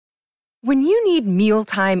When you need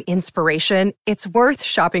mealtime inspiration, it's worth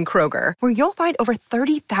shopping Kroger, where you'll find over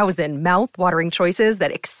 30,000 mouth-watering choices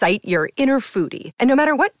that excite your inner foodie. And no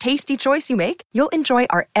matter what tasty choice you make, you'll enjoy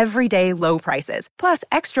our everyday low prices, plus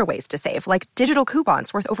extra ways to save, like digital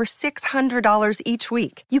coupons worth over $600 each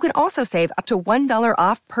week. You can also save up to $1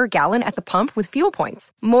 off per gallon at the pump with fuel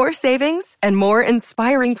points. More savings and more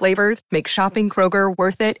inspiring flavors make shopping Kroger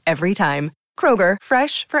worth it every time. Kroger,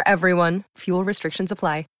 fresh for everyone. Fuel restrictions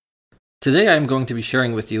apply. Today I am going to be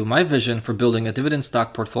sharing with you my vision for building a dividend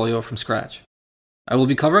stock portfolio from scratch. I will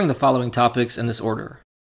be covering the following topics in this order: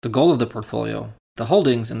 the goal of the portfolio, the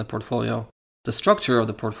holdings in the portfolio, the structure of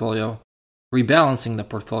the portfolio, rebalancing the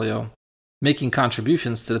portfolio, making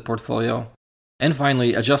contributions to the portfolio, and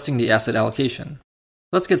finally adjusting the asset allocation.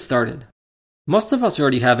 Let's get started. Most of us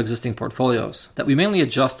already have existing portfolios that we mainly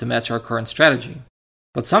adjust to match our current strategy,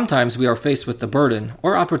 but sometimes we are faced with the burden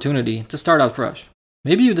or opportunity to start out fresh.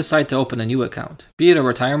 Maybe you decide to open a new account, be it a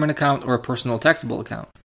retirement account or a personal taxable account.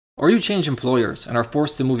 Or you change employers and are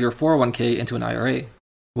forced to move your 401k into an IRA.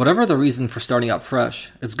 Whatever the reason for starting out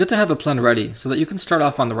fresh, it's good to have a plan ready so that you can start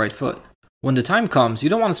off on the right foot. When the time comes, you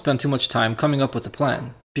don't want to spend too much time coming up with a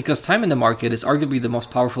plan, because time in the market is arguably the most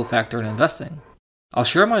powerful factor in investing. I'll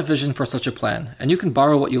share my vision for such a plan, and you can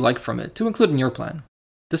borrow what you like from it to include in your plan.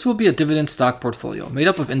 This will be a dividend stock portfolio made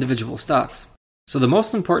up of individual stocks. So the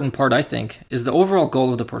most important part, I think, is the overall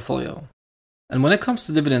goal of the portfolio. And when it comes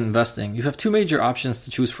to dividend investing, you have two major options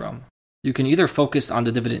to choose from. You can either focus on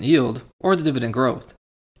the dividend yield or the dividend growth.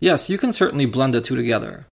 Yes, you can certainly blend the two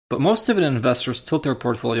together, but most dividend investors tilt their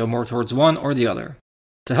portfolio more towards one or the other.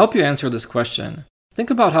 To help you answer this question, think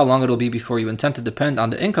about how long it will be before you intend to depend on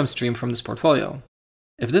the income stream from this portfolio.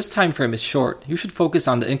 If this time frame is short, you should focus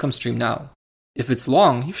on the income stream now. If it's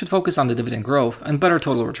long, you should focus on the dividend growth and better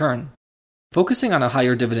total return. Focusing on a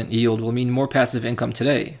higher dividend yield will mean more passive income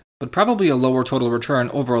today, but probably a lower total return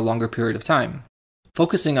over a longer period of time.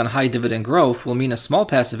 Focusing on high dividend growth will mean a small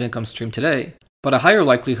passive income stream today, but a higher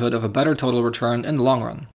likelihood of a better total return in the long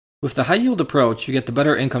run. With the high yield approach, you get the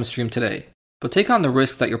better income stream today, but take on the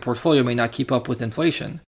risk that your portfolio may not keep up with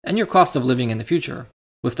inflation and your cost of living in the future.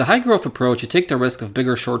 With the high growth approach, you take the risk of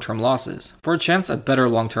bigger short-term losses for a chance at better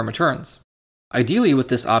long-term returns. Ideally, with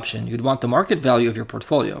this option, you'd want the market value of your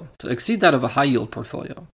portfolio to exceed that of a high-yield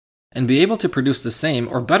portfolio, and be able to produce the same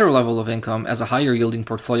or better level of income as a higher-yielding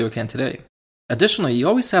portfolio can today. Additionally, you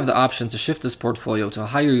always have the option to shift this portfolio to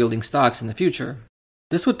higher-yielding stocks in the future.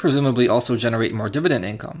 This would presumably also generate more dividend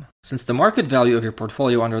income, since the market value of your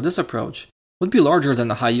portfolio under this approach would be larger than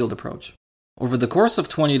the high-yield approach. Over the course of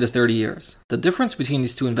 20 to 30 years, the difference between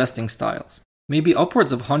these two investing styles may be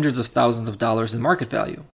upwards of hundreds of thousands of dollars in market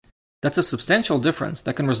value. That's a substantial difference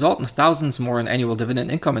that can result in thousands more in annual dividend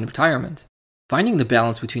income in retirement. Finding the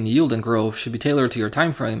balance between yield and growth should be tailored to your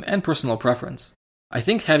time frame and personal preference. I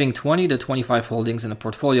think having 20 to 25 holdings in a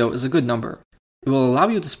portfolio is a good number. It will allow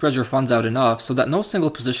you to spread your funds out enough so that no single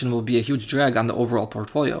position will be a huge drag on the overall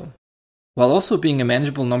portfolio, while also being a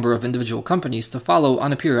manageable number of individual companies to follow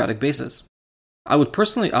on a periodic basis. I would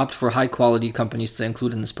personally opt for high-quality companies to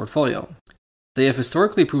include in this portfolio. They have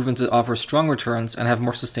historically proven to offer strong returns and have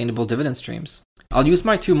more sustainable dividend streams. I'll use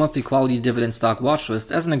my 2 monthly quality dividend stock watch list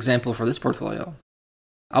as an example for this portfolio.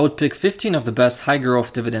 I would pick 15 of the best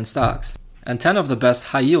high-growth dividend stocks and 10 of the best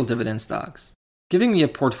high-yield dividend stocks, giving me a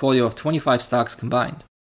portfolio of 25 stocks combined.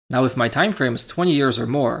 Now, if my time frame is 20 years or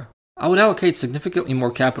more, I would allocate significantly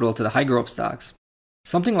more capital to the high-growth stocks,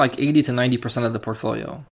 something like 80 to 90% of the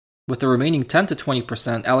portfolio, with the remaining 10 to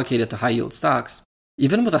 20% allocated to high-yield stocks.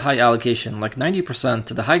 Even with a high allocation, like 90%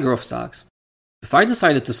 to the high-growth stocks, if I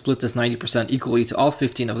decided to split this 90% equally to all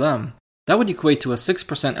 15 of them, that would equate to a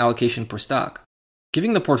 6% allocation per stock,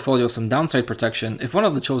 giving the portfolio some downside protection if one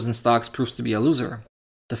of the chosen stocks proves to be a loser.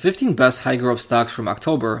 The 15 best high-growth stocks from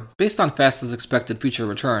October, based on fastest expected future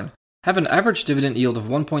return, have an average dividend yield of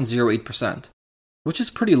 1.08%, which is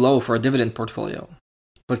pretty low for a dividend portfolio.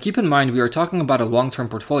 But keep in mind we are talking about a long-term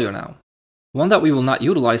portfolio now, one that we will not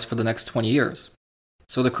utilize for the next 20 years.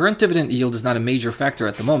 So the current dividend yield is not a major factor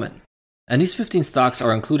at the moment, and these 15 stocks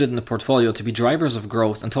are included in the portfolio to be drivers of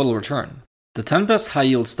growth and total return. The 10 best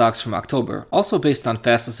high-yield stocks from October, also based on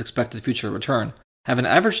fastest expected future return, have an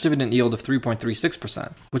average dividend yield of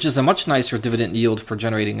 3.36%, which is a much nicer dividend yield for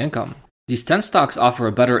generating income. These 10 stocks offer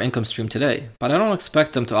a better income stream today, but I don't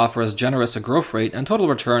expect them to offer as generous a growth rate and total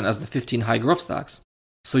return as the 15 high-growth stocks.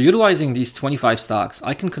 So utilizing these 25 stocks,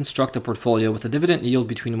 I can construct a portfolio with a dividend yield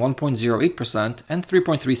between 1.08% and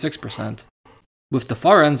 3.36%, with the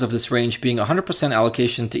far ends of this range being 100%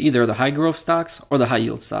 allocation to either the high-growth stocks or the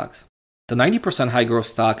high-yield stocks. The 90% high-growth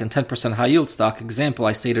stock and 10% high-yield stock example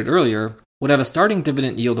I stated earlier would have a starting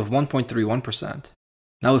dividend yield of 1.31%.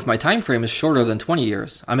 Now, if my time frame is shorter than 20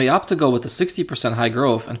 years, I may opt to go with a 60% high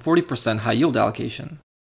growth and 40% high yield allocation.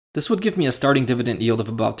 This would give me a starting dividend yield of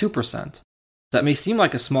about 2%. That may seem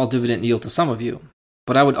like a small dividend yield to some of you,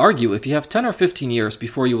 but I would argue if you have 10 or 15 years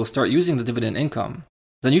before you will start using the dividend income,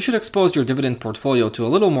 then you should expose your dividend portfolio to a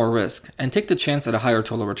little more risk and take the chance at a higher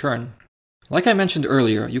total return. Like I mentioned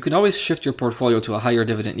earlier, you can always shift your portfolio to a higher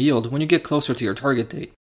dividend yield when you get closer to your target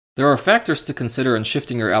date. There are factors to consider in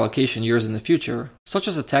shifting your allocation years in the future, such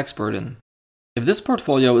as a tax burden. If this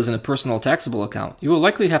portfolio is in a personal taxable account, you will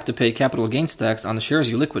likely have to pay capital gains tax on the shares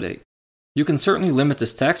you liquidate. You can certainly limit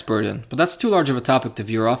this tax burden, but that's too large of a topic to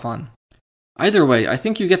veer off on. Either way, I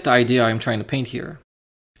think you get the idea I am trying to paint here.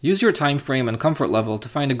 Use your time frame and comfort level to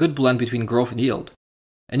find a good blend between growth and yield,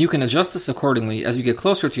 and you can adjust this accordingly as you get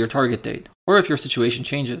closer to your target date, or if your situation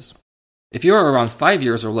changes. If you are around 5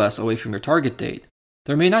 years or less away from your target date,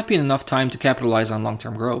 there may not be enough time to capitalize on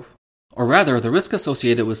long-term growth. Or rather, the risk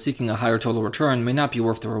associated with seeking a higher total return may not be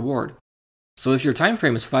worth the reward. So if your time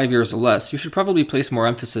frame is 5 years or less, you should probably place more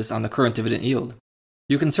emphasis on the current dividend yield.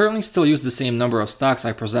 You can certainly still use the same number of stocks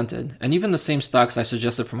I presented, and even the same stocks I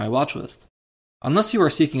suggested for my watch list, unless you are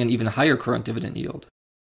seeking an even higher current dividend yield.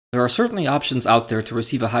 There are certainly options out there to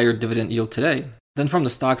receive a higher dividend yield today than from the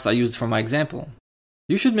stocks I used for my example.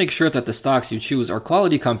 You should make sure that the stocks you choose are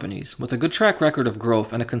quality companies with a good track record of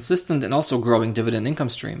growth and a consistent and also growing dividend income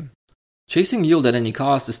stream. Chasing yield at any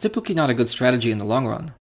cost is typically not a good strategy in the long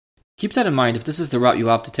run. Keep that in mind if this is the route you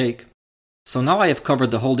opt to take. So now I have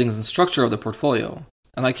covered the holdings and structure of the portfolio,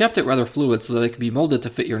 and I kept it rather fluid so that it can be molded to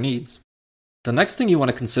fit your needs. The next thing you want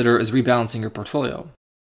to consider is rebalancing your portfolio.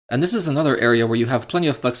 And this is another area where you have plenty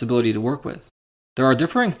of flexibility to work with. There are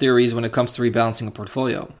differing theories when it comes to rebalancing a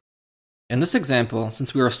portfolio. In this example,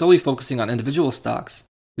 since we are solely focusing on individual stocks,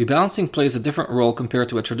 rebalancing plays a different role compared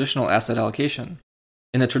to a traditional asset allocation.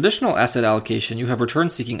 In a traditional asset allocation, you have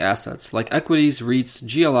return-seeking assets like equities, REITs,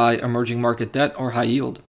 GLI, emerging market debt, or high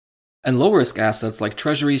yield, and low-risk assets like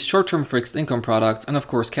treasuries, short-term fixed income products, and of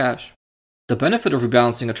course cash. The benefit of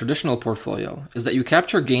rebalancing a traditional portfolio is that you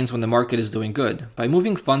capture gains when the market is doing good by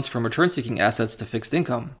moving funds from return-seeking assets to fixed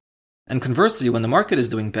income. And conversely, when the market is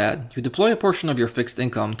doing bad, you deploy a portion of your fixed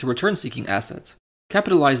income to return-seeking assets,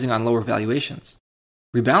 capitalizing on lower valuations.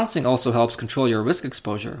 Rebalancing also helps control your risk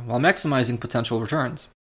exposure while maximizing potential returns.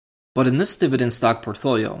 But in this dividend stock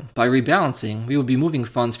portfolio, by rebalancing, we will be moving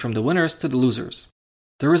funds from the winners to the losers.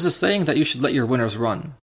 There is a saying that you should let your winners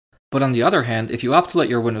run. But on the other hand, if you opt to let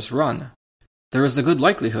your winners run, there is a good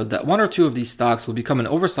likelihood that one or two of these stocks will become an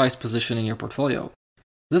oversized position in your portfolio.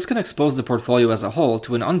 This can expose the portfolio as a whole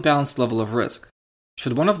to an unbalanced level of risk,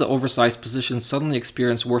 should one of the oversized positions suddenly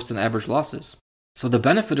experience worse than average losses. So the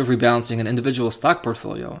benefit of rebalancing an individual stock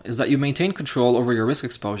portfolio is that you maintain control over your risk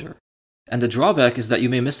exposure, and the drawback is that you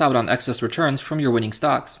may miss out on excess returns from your winning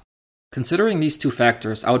stocks. Considering these two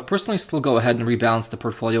factors, I would personally still go ahead and rebalance the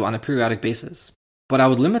portfolio on a periodic basis, but I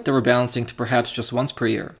would limit the rebalancing to perhaps just once per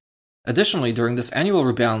year. Additionally, during this annual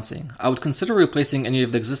rebalancing, I would consider replacing any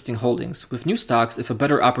of the existing holdings with new stocks if a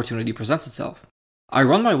better opportunity presents itself. I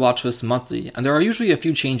run my watch list monthly, and there are usually a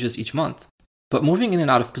few changes each month, but moving in and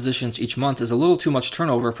out of positions each month is a little too much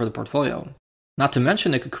turnover for the portfolio. Not to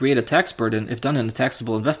mention it could create a tax burden if done in a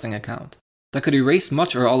taxable investing account that could erase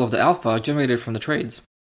much or all of the alpha generated from the trades.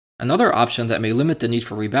 Another option that may limit the need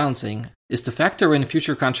for rebalancing is to factor in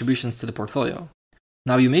future contributions to the portfolio.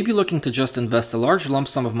 Now, you may be looking to just invest a large lump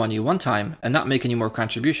sum of money one time and not make any more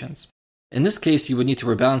contributions. In this case, you would need to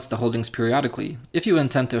rebalance the holdings periodically if you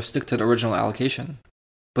intend to stick to the original allocation.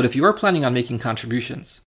 But if you are planning on making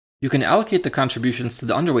contributions, you can allocate the contributions to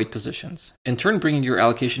the underweight positions, in turn bringing your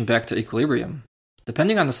allocation back to equilibrium,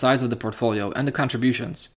 depending on the size of the portfolio and the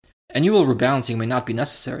contributions. Annual rebalancing may not be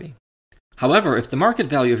necessary. However, if the market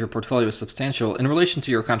value of your portfolio is substantial in relation to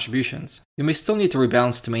your contributions, you may still need to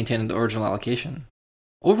rebalance to maintain the original allocation.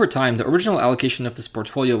 Over time, the original allocation of this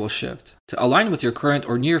portfolio will shift to align with your current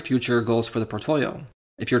or near future goals for the portfolio.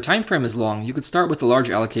 If your time frame is long, you could start with a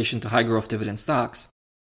large allocation to high-growth dividend stocks.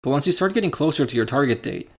 But once you start getting closer to your target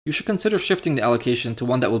date, you should consider shifting the allocation to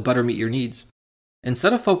one that will better meet your needs.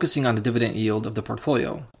 Instead of focusing on the dividend yield of the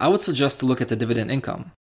portfolio, I would suggest to look at the dividend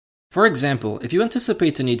income. For example, if you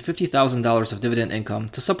anticipate to need $50,000 of dividend income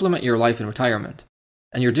to supplement your life in retirement,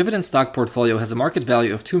 and your dividend stock portfolio has a market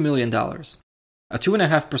value of $2 million, a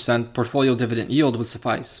 2.5% portfolio dividend yield would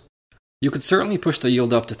suffice. You could certainly push the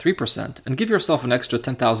yield up to 3% and give yourself an extra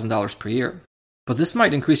 $10,000 per year. But this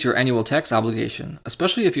might increase your annual tax obligation,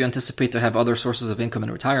 especially if you anticipate to have other sources of income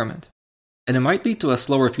in retirement. And it might lead to a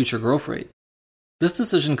slower future growth rate. This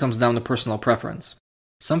decision comes down to personal preference.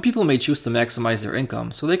 Some people may choose to maximize their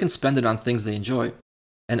income so they can spend it on things they enjoy,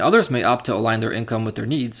 and others may opt to align their income with their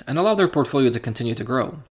needs and allow their portfolio to continue to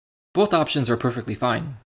grow. Both options are perfectly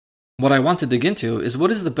fine. What I want to dig into is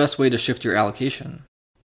what is the best way to shift your allocation.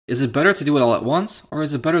 Is it better to do it all at once, or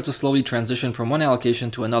is it better to slowly transition from one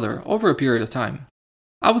allocation to another over a period of time?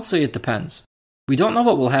 I would say it depends. We don't know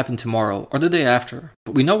what will happen tomorrow or the day after,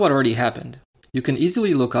 but we know what already happened. You can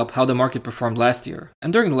easily look up how the market performed last year,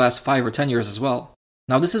 and during the last 5 or 10 years as well.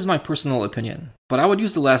 Now this is my personal opinion, but I would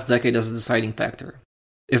use the last decade as a deciding factor.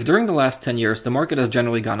 If during the last 10 years the market has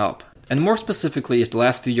generally gone up, and more specifically if the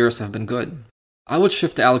last few years have been good, I would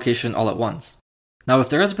shift the allocation all at once. Now if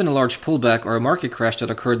there has been a large pullback or a market crash that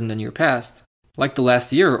occurred in the near past, like the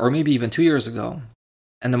last year or maybe even 2 years ago,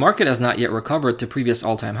 and the market has not yet recovered to previous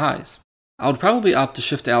all-time highs, I would probably opt to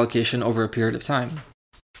shift the allocation over a period of time.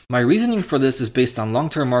 My reasoning for this is based on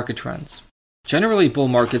long-term market trends. Generally, bull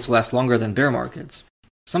markets last longer than bear markets,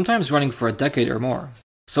 sometimes running for a decade or more.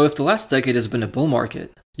 So if the last decade has been a bull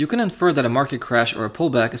market, you can infer that a market crash or a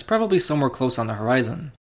pullback is probably somewhere close on the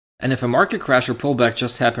horizon. And if a market crash or pullback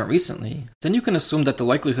just happened recently, then you can assume that the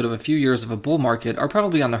likelihood of a few years of a bull market are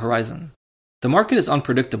probably on the horizon. The market is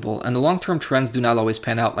unpredictable, and the long-term trends do not always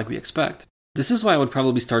pan out like we expect. This is why I would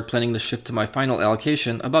probably start planning the shift to my final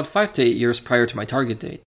allocation about 5 to 8 years prior to my target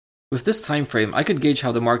date. With this time frame, I could gauge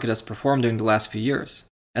how the market has performed during the last few years,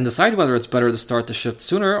 and decide whether it's better to start the shift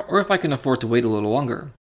sooner or if I can afford to wait a little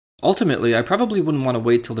longer. Ultimately, I probably wouldn't want to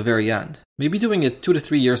wait till the very end, maybe doing it 2 to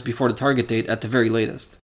 3 years before the target date at the very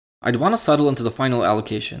latest. I'd want to settle into the final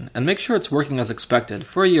allocation and make sure it's working as expected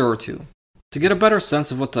for a year or two, to get a better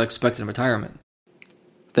sense of what to expect in retirement.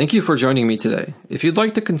 Thank you for joining me today. If you'd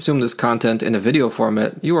like to consume this content in a video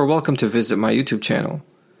format, you are welcome to visit my YouTube channel.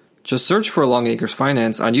 Just search for Longacres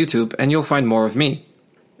Finance on YouTube and you'll find more of me.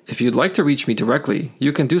 If you'd like to reach me directly,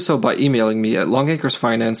 you can do so by emailing me at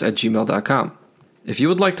longacresfinance@gmail.com. If you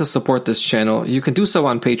would like to support this channel, you can do so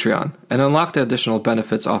on Patreon and unlock the additional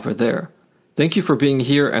benefits offered there. Thank you for being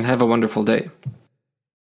here and have a wonderful day.